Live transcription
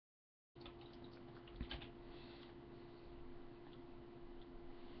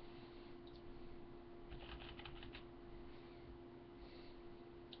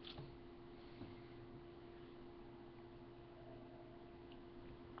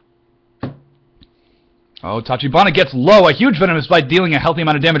Oh, Tachibana gets low. A huge Venomous Bite dealing a healthy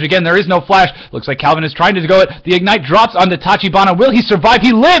amount of damage. Again, there is no flash. Looks like Calvin is trying to go it. The Ignite drops onto Tachibana. Will he survive?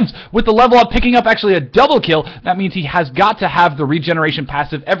 He lives with the level up, picking up actually a double kill. That means he has got to have the regeneration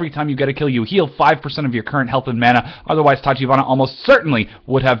passive. Every time you get a kill, you heal 5% of your current health and mana. Otherwise, Tachibana almost certainly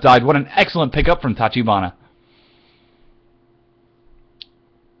would have died. What an excellent pickup from Tachibana.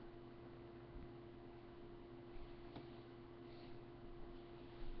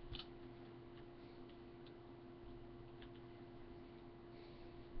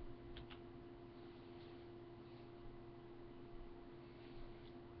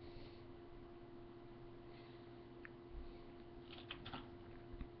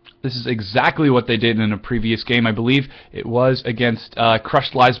 This is exactly what they did in a previous game. I believe it was against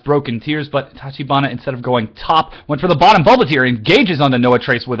Crushed Lives, Broken Tears, but Tachibana, instead of going top, went for the bottom. Bulbateer engages onto Noah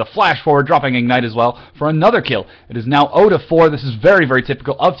Trace with a flash forward, dropping Ignite as well for another kill. It is now 0-4. This is very, very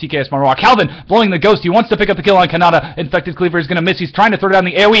typical of TKS Marois. Calvin blowing the Ghost. He wants to pick up the kill on Kanata. Infected Cleaver is going to miss. He's trying to throw down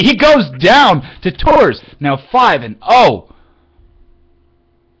the AoE. He goes down to Tours. Now 5-0.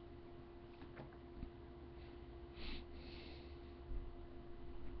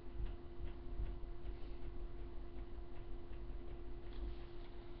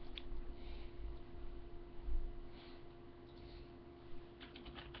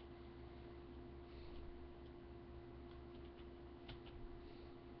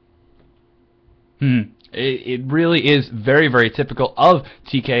 It really is very, very typical of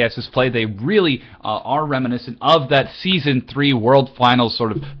TKS's play. They really are reminiscent of that Season 3 World Finals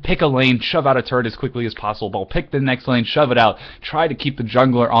sort of pick a lane, shove out a turret as quickly as possible, pick the next lane, shove it out, try to keep the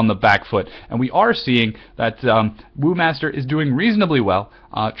jungler on the back foot. And we are seeing that Woomaster is doing reasonably well,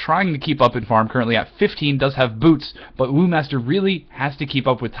 trying to keep up in farm, currently at 15, does have boots, but Woomaster really has to keep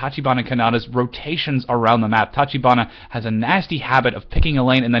up with Tachibana and Kanata's rotations around the map. Tachibana has a nasty habit of picking a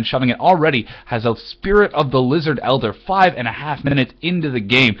lane and then shoving it. Already has a Spirit of the Lizard Elder 5.5 minutes into the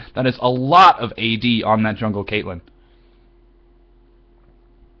game. That is a lot of AD on that jungle Caitlyn.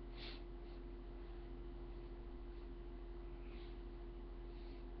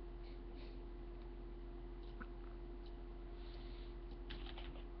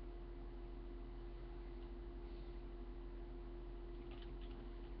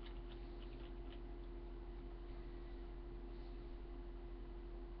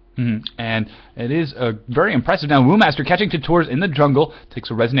 And it is very impressive. Now, Woomaster catching Tours in the jungle, takes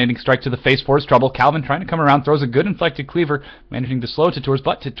a resonating strike to the face for his trouble. Calvin trying to come around, throws a good inflected cleaver, managing to slow Tours,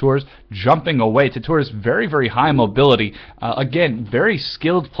 but Tours jumping away. Tours very, very high mobility. Again, very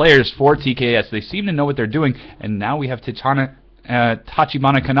skilled players for TKS. They seem to know what they're doing, and now we have Tachibana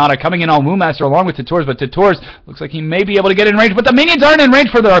Kanata coming in on Woomaster along with Tours, but Tours looks like he may be able to get in range, but the minions aren't in range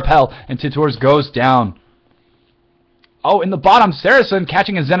for the repel, and Tours goes down. Oh, in the bottom, Saracen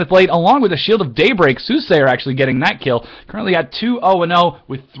catching a Zenith Blade along with a Shield of Daybreak. Soothsayer actually getting that kill. Currently at 2-0-0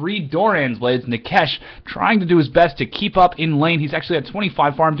 with 3 Doran's Blades. Nikesh trying to do his best to keep up in lane. He's actually at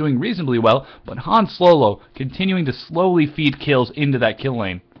 25 farm, doing reasonably well, but Han Solo continuing to slowly feed kills into that kill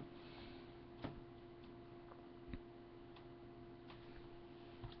lane.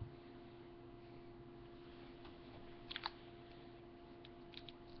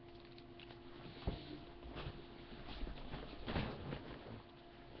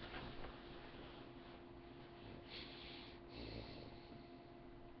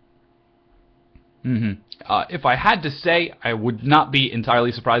 If I had to say, I would not be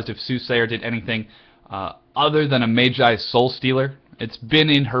entirely surprised if Soothsayer did anything other than a Magi's Soul Stealer. It's been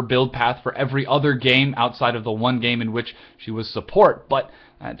in her build path for every other game outside of the one game in which she was support, but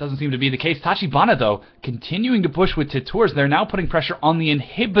that doesn't seem to be the case. Tachibana, though, continuing to push with Tours. They're now putting pressure on the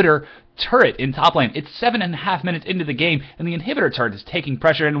inhibitor turret in top lane. It's 7.5 minutes into the game, and the inhibitor turret is taking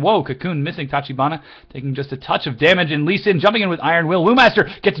pressure, and whoa, Cocoon missing Tachibana, taking just a touch of damage, and Lee Sin jumping in with Iron Will.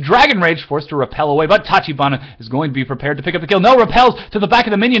 Woomaster gets Dragon Rage, forced to repel away, but Tachibana is going to be prepared to pick up the kill. No, repels to the back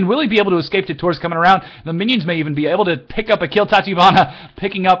of the minion. Will he be able to escape Tours coming around? The minions may even be able to pick up a kill. Tachibana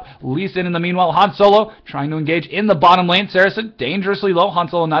picking up Lee Sin in the meanwhile. Han Solo trying to engage in the bottom lane. Saracen dangerously low. Han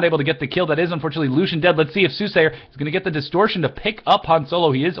Solo not able to get the kill. That is unfortunately Lucian dead. Let's see if Soothsayer is going to get the distortion to pick up Han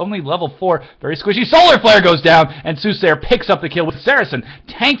Solo. He is only level 4. Very squishy. Solar Flare goes down, and Soothsayer picks up the kill with Saracen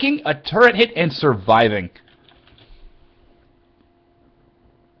tanking a turret hit and surviving.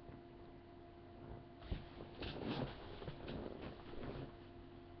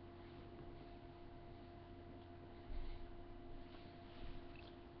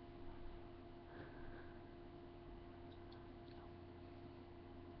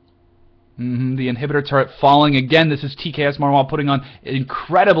 The inhibitor turret falling again. This is TKS Marois putting on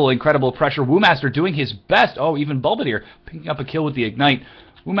incredible pressure. Woomaster doing his best. Oh, even Bulbateer picking up a kill with the Ignite.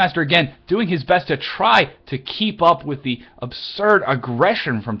 Woomaster again doing his best to try to keep up with the absurd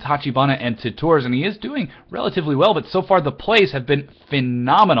aggression from Tachibana and Titours, and he is doing relatively well, but so far the plays have been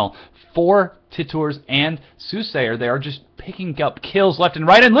phenomenal for Titours and Soothsayer. They are just picking up kills left and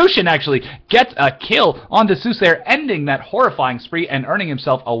right, and Lucian actually gets a kill onto Soothsayer, ending that horrifying spree and earning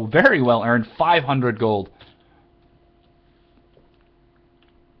himself a very well-earned 500 gold.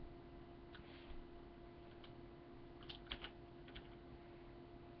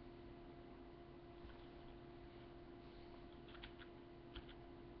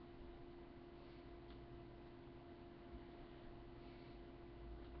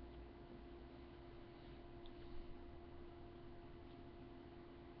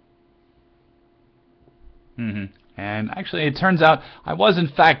 And actually, it turns out I was in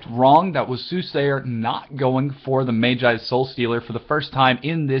fact wrong. That was Soothsayer not going for the Magi's Soul Stealer for the first time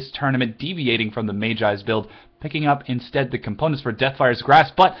in this tournament, deviating from the Magi's build, picking up instead the components for Deathfire's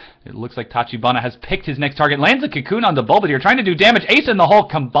Grasp. But it looks like Tachibana has picked his next target, lands a cocoon on the Bulbadir, trying to do damage. Ace in the hole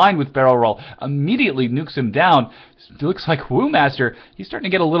combined with Barrel Roll immediately nukes him down. It looks like Woomaster, he's starting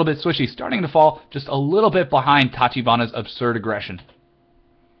to get a little bit swishy, starting to fall just a little bit behind Tachibana's absurd aggression.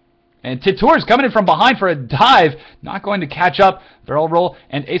 And Titours coming in from behind for a dive, not going to catch up. Barrel Roll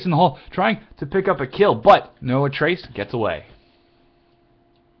and Ace in the hole trying to pick up a kill, but Noah Trace gets away.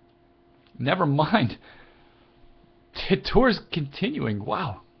 Never mind. Titours continuing.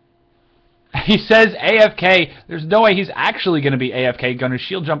 Wow. He says AFK. There's no way he's actually going to be AFK. Going to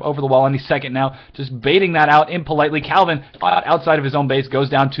shield jump over the wall any second now. Just baiting that out impolitely. Calvin, outside of his own base,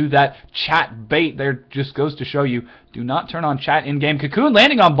 goes down to that chat bait. There just goes to show you, do not turn on chat in-game. Cocoon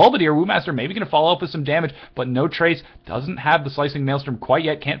landing on Bulbadir. Woomaster maybe going to follow up with some damage, but no Trace. Doesn't have the Slicing Maelstrom quite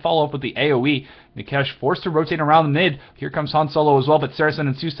yet. Can't follow up with the AoE. Nikesh forced to rotate around the mid. Here comes Han Solo as well, but Saracen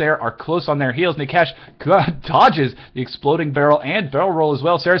and Soothsayer are close on their heels. Nikesh dodges the exploding barrel and barrel roll as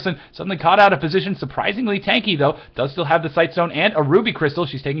well. Saracen suddenly caught out of position. Surprisingly tanky, though. Does still have the Sight Stone and a Ruby Crystal.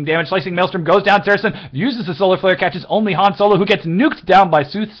 She's taking damage. Slicing Maelstrom goes down. Saracen uses the Solar Flare, catches only Han Solo, who gets nuked down by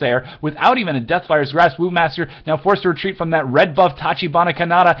Soothsayer without even a Deathfire's Grasp. Woomaster now forced to retreat from that red buff Tachibana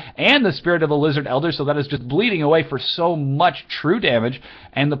Kanata and the Spirit of the Lizard Elder, so that is just bleeding away for so much true damage,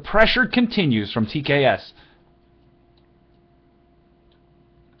 and the pressure continues from TKS.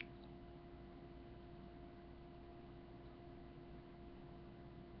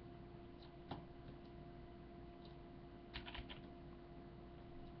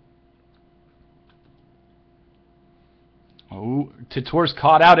 Oh, Titours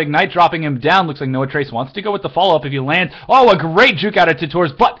caught out. Ignite dropping him down. Looks like Noah Trace wants to go with the follow-up if he lands. Oh, a great juke out of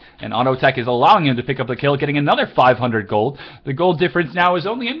Titours, but an auto attack is allowing him to pick up the kill, getting another 500 gold. The gold difference now is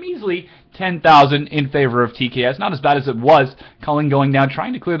only a measly 10,000 in favor of TKS. Not as bad as it was. Culling going down,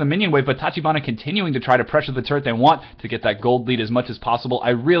 trying to clear the minion wave, but Tachibana continuing to try to pressure the turret. They want to get that gold lead as much as possible. I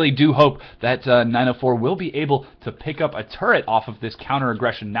really do hope that 904 will be able to pick up a turret off of this counter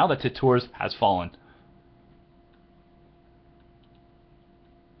aggression now that Titours has fallen.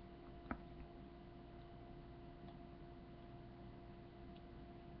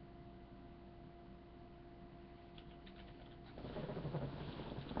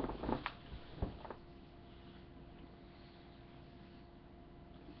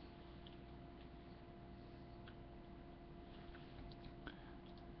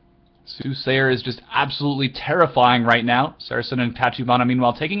 Soothsayer is just absolutely terrifying right now. Saracen and Tachibana,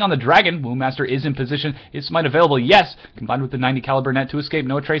 meanwhile, taking on the Dragon. Woomaster is in position. Is Smite available? Yes. Combined with the 90 caliber net to escape.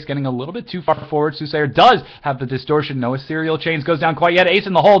 Noah Trace getting a little bit too far forward. Soothsayer does have the distortion. Noah Serial Chains goes down quite yet. Ace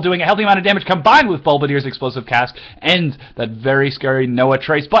in the hole doing a healthy amount of damage combined with Bulbadir's explosive cast. Ends that very scary Noah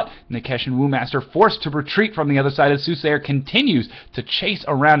Trace. But Nikesh and Woomaster forced to retreat from the other side as Soothsayer continues to chase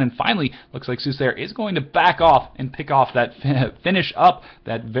around. And finally, looks like Soothsayer is going to back off and pick off that finish up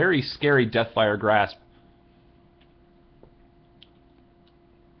that very scary Deathfire Grasp.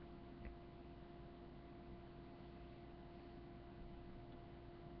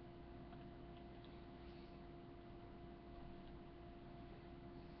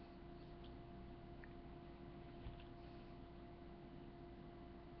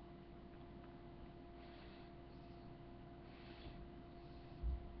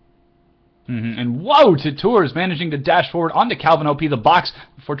 And whoa, Titours managing to dash forward onto Calvin OP. The box,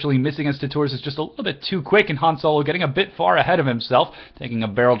 unfortunately missing as Titours is just a little bit too quick, and Han Solo getting a bit far ahead of himself, taking a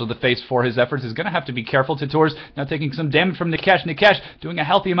barrel to the face for his efforts. Is going to have to be careful. Titours now taking some damage from Nikesh. Nikesh doing a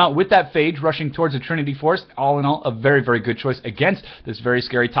healthy amount with that Phage, rushing towards a Trinity Force. All in all, a very, very good choice against this very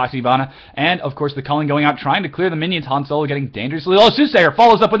scary Tachibana. And, of course, the Culling going out, trying to clear the minions. Han Solo getting dangerously low. Soothsayer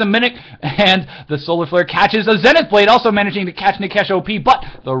follows up with a Mimic, and the Solar Flare catches a Zenith Blade, also managing to catch Nikesh OP, but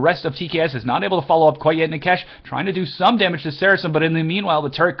the rest of TKS is not able to follow up quite yet. Nikesh trying to do some damage to Saracen, but in the meanwhile, the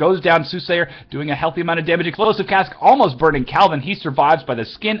turret goes down. Soothsayer doing a healthy amount of damage. Explosive Cask almost burning Calvin. He survives by the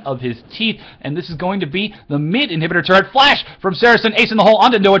skin of his teeth, and this is going to be the mid-inhibitor turret. Flash from Saracen, ace in the hole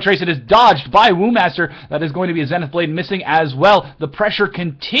onto Noah Trace. It is dodged by Woomaster. That is going to be a Zenith Blade missing as well. The pressure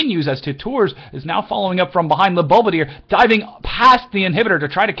continues as Tours is now following up from behind. The Belvedere diving past the inhibitor to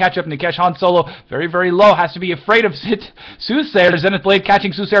try to catch up Nikesh. Han Solo very, very low. Has to be afraid of Soothsayer. Zenith Blade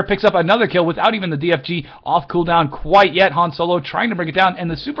catching Soothsayer, picks up another kill without even the DFG off cooldown quite yet. Han Solo trying to bring it down, and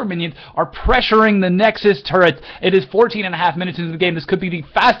the super minions are pressuring the Nexus turret. It is 14.5 minutes into the game. This could be the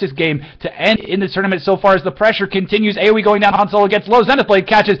fastest game to end in this tournament so far as the pressure continues. AoE going down. Han Solo gets low. Zenith Blade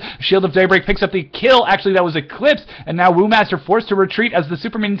catches. Shield of Daybreak picks up the kill. Actually, that was Eclipse, and now Woomaster forced to retreat as the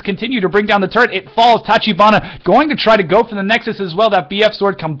super minions continue to bring down the turret. It falls. Tachibana going to try to go for the Nexus as well. That BF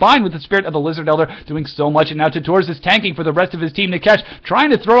sword combined with the Spirit of the Lizard Elder doing so much, and now Tours is tanking for the rest of his team. Nikesh trying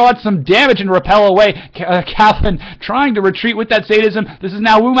to throw out some damage and repel away. Calvin trying to retreat with that sadism. This is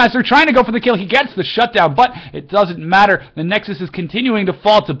now Woomaster trying to go for the kill. He gets the shutdown, but it doesn't matter. The Nexus is continuing to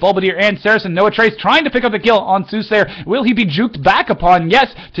fall to Belvedere and Saracen. Noah Trace trying to pick up the kill on Soothsayer. Will he be juked back upon?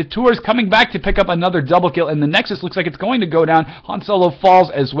 Yes. Tours coming back to pick up another double kill, and the Nexus looks like it's going to go down. Han Solo falls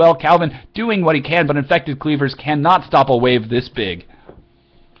as well. Calvin doing what he can, but Infected Cleavers cannot stop a wave this big.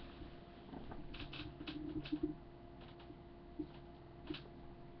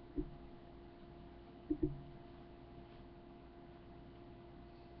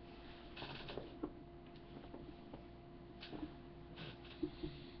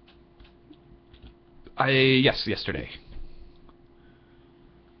 Yes, yesterday.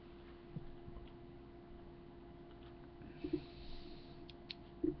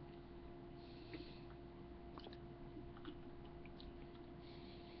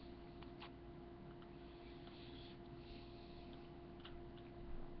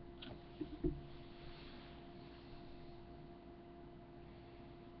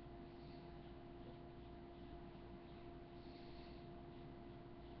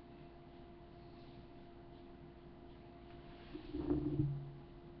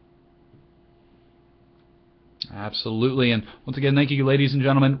 Absolutely, and once again, thank you, ladies and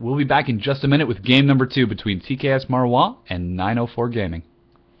gentlemen. We'll be back in just a minute with game number 2 between TKS Marois and 904 Gaming.